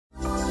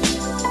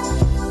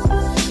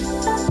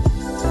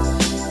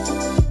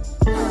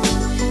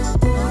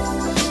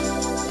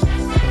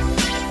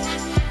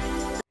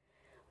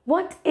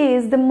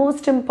is the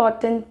most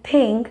important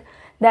thing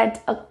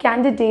that a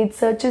candidate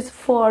searches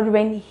for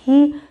when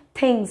he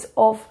thinks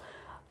of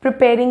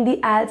preparing the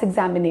IELTS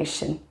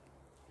examination.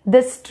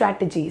 The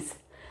strategies,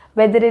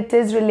 whether it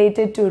is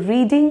related to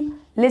reading,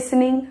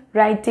 listening,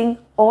 writing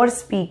or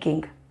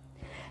speaking.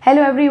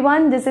 Hello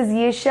everyone, this is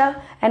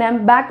Yesha and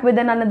I'm back with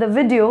another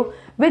video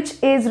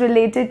which is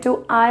related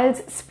to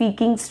IELTS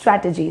speaking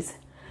strategies.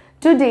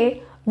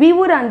 Today we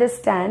would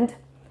understand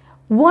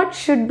what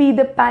should be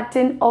the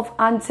pattern of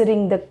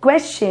answering the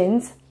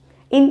questions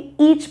in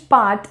each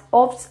part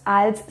of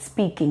IELTS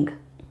speaking.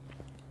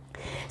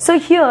 So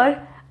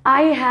here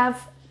I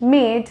have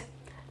made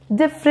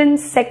different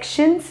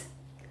sections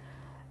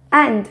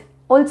and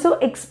also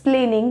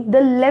explaining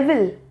the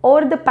level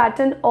or the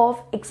pattern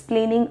of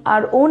explaining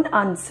our own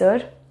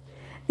answer,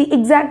 the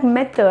exact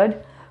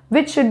method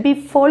which should be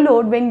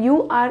followed when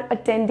you are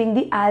attending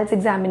the IELTS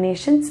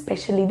examination,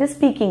 especially the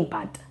speaking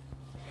part.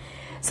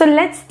 So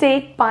let's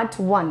take part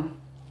 1.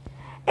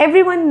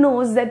 Everyone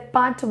knows that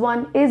part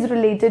 1 is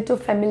related to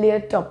familiar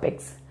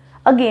topics.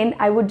 Again,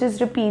 I would just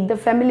repeat, the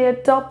familiar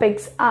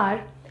topics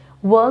are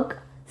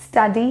work,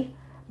 study,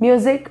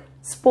 music,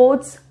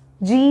 sports,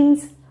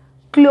 genes,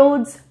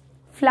 clothes,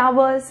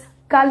 flowers,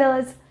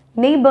 colors,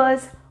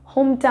 neighbors,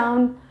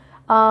 hometown,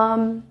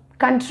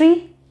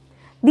 country.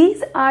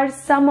 These are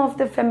some of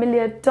the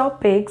familiar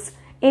topics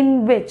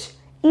in which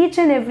each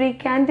and every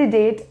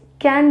candidate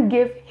can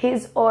give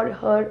his or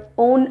her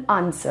own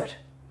answer,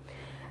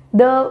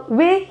 the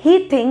way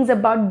he thinks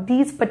about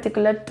these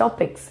particular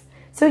topics.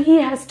 So he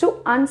has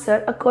to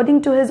answer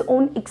according to his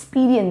own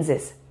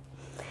experiences.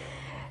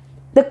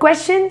 The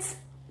questions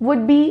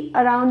would be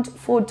around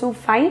 4 to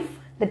 5.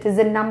 That is,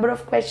 the number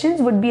of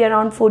questions would be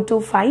around 4 to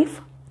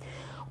 5.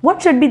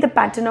 What should be the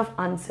pattern of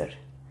answer?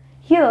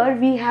 Here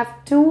we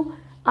have to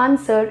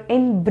answer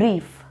in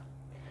brief.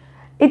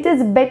 It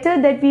is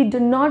better that we do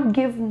not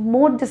give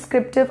more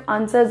descriptive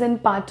answers in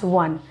part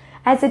 1,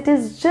 as it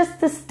is just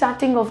the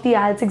starting of the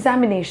IELTS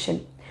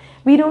examination.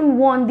 We don't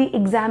want the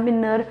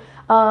examiner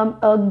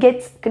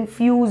gets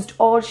confused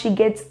or she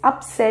gets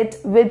upset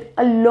with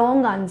a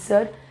long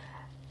answer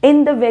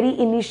in the very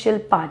initial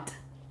part.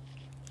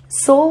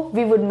 So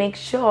we would make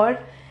sure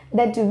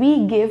that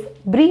we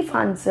give brief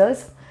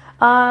answers.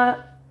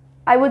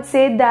 I would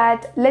say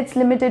that let's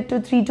limit it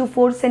to 3 to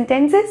 4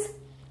 sentences.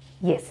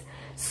 Yes.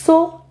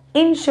 So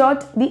in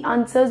short, the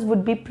answers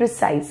would be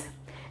precise.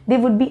 They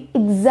would be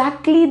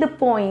exactly the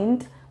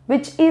point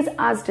which is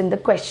asked in the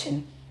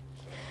question.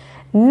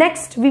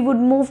 Next, we would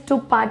move to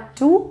part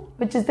 2,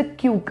 which is the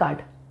cue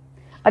card.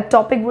 A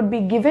topic would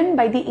be given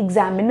by the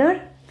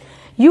examiner.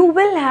 You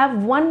will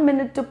have 1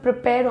 minute to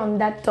prepare on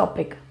that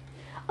topic.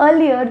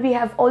 Earlier, we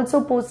have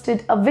also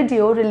posted a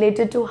video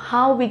related to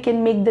how we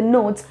can make the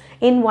notes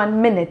in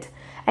 1 minute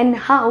and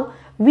how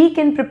we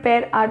can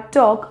prepare our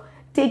talk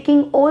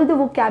taking all the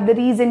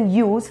vocabularies in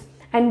use,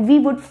 and we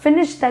would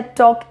finish that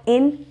talk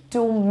in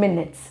 2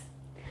 minutes.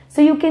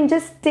 So you can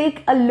just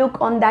take a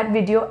look on that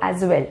video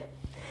as well.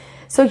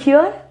 So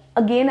here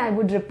again I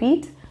would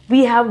repeat,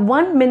 we have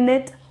 1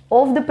 minute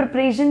of the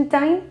preparation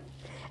time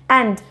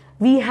and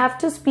we have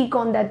to speak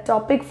on that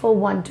topic for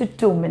 1 to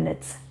 2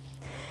 minutes.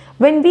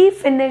 When we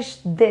finish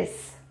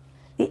this,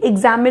 the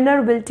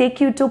examiner will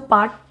take you to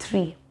part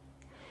 3.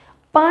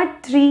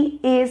 Part 3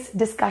 is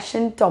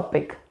discussion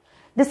topic.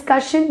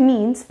 Discussion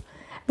means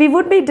we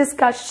would be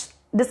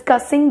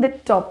discussing the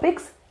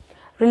topics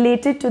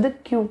related to the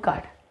cue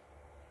card.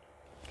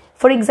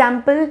 For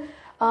example,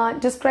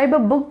 describe a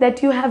book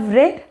that you have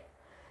read.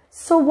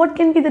 So what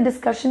can be the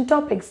discussion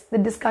topics? The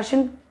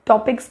discussion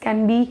topics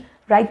can be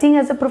writing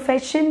as a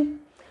profession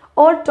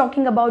or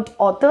talking about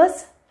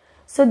authors.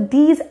 So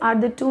these are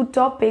the 2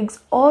 topics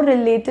or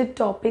related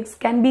topics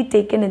can be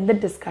taken in the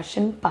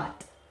discussion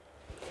part.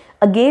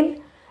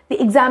 Again, the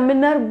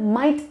examiner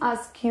might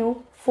ask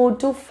you 4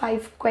 to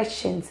 5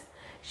 questions.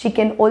 She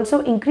can also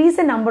increase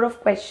the number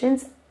of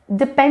questions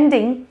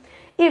depending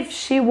if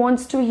she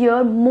wants to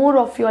hear more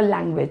of your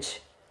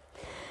language.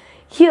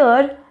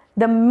 Here,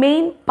 the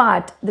main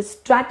part, the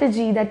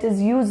strategy that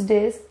is used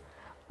is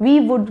we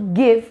would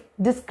give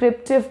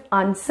descriptive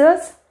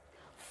answers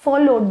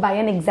followed by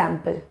an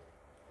example.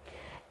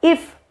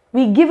 If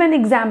we give an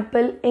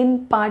example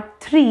in part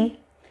 3,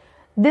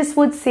 this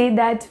would say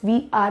that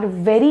we are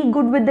very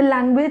good with the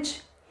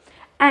language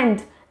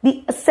and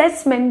the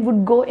assessment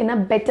would go in a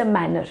better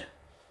manner.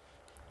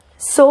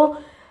 So,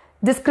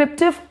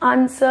 descriptive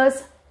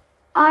answers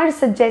are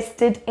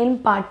suggested in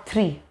part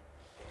 3.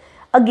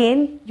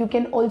 Again, you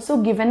can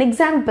also give an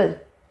example.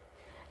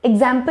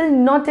 Example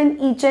not in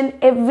each and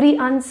every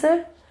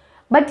answer,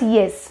 but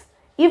yes,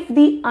 if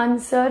the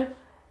answer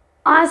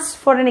asks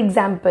for an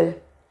example,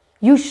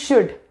 you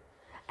should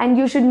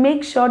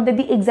make sure that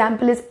the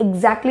example is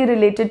exactly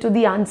related to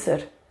the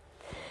answer.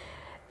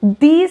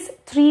 These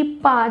 3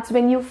 parts,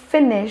 when you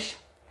finish,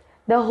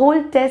 the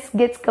whole test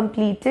gets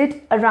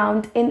completed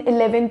around in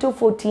 11 to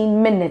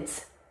 14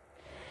 minutes.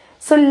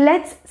 So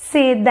let's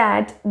say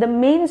that the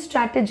main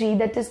strategy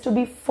that is to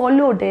be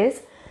followed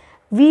is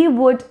we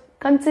would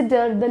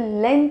consider the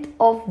length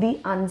of the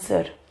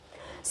answer.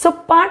 So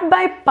part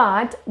by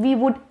part, we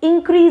would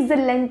increase the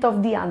length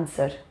of the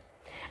answer.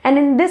 And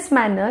in this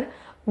manner,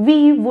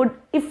 we would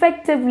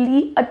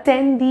effectively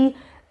attend the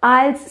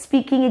IELTS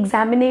speaking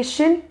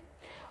examination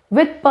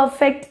with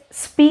perfect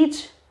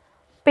speech,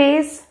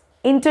 pace,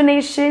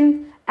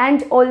 intonation,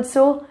 and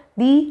also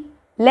the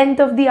length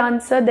of the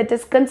answer that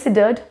is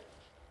considered.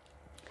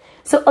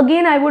 So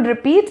again, I would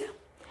repeat,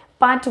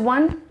 part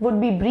 1 would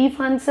be brief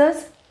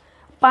answers.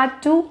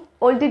 Part 2,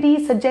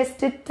 already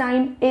suggested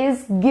time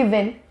is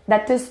given,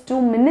 that is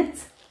 2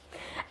 minutes.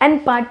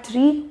 And part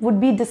 3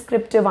 would be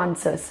descriptive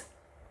answers.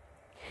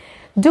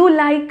 Do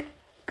like,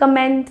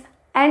 comment,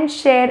 and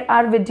share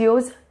our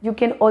videos. You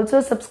can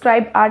also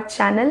subscribe our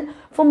channel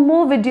for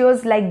more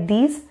videos like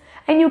these,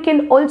 and you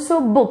can also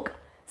book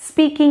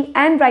speaking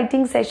and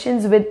writing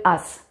sessions with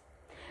us.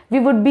 We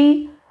would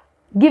be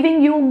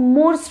giving you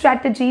more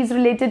strategies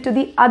related to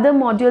the other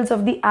modules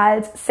of the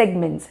IELTS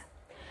segments.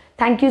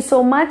 Thank you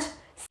so much.